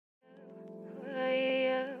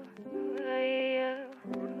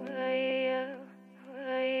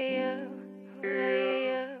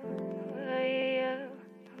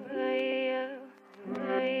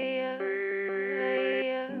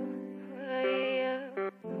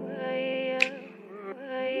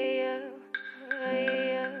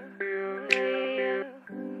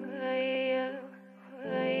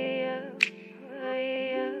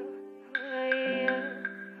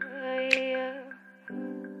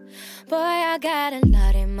Boy, I got a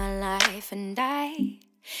lot in my life, and I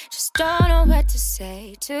just don't know what to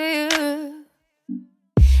say to you.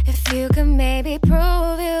 If you could maybe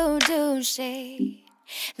prove you do shade,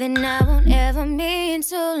 then I won't ever mean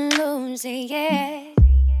to lose it, yeah.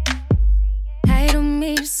 I don't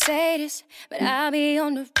mean to say this, but I'll be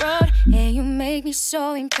on the road, and you make me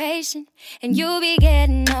so impatient, and you'll be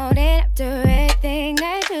getting old, and after everything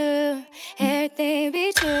I do, everything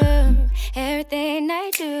be true, everything I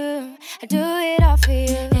do it all for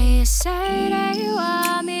you. And you say that you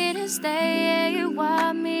want me to stay, and you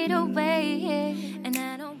want me to wait, and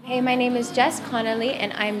I don't. Hey, my name is Jess Connelly,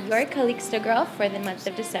 and I'm your Calxyta girl for the month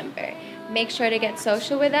of December. Make sure to get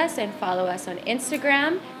social with us and follow us on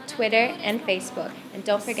Instagram, Twitter, and Facebook. And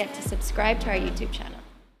don't forget to subscribe to our YouTube channel.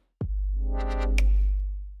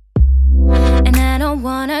 And I don't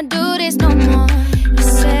wanna do this no more. You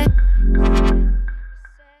said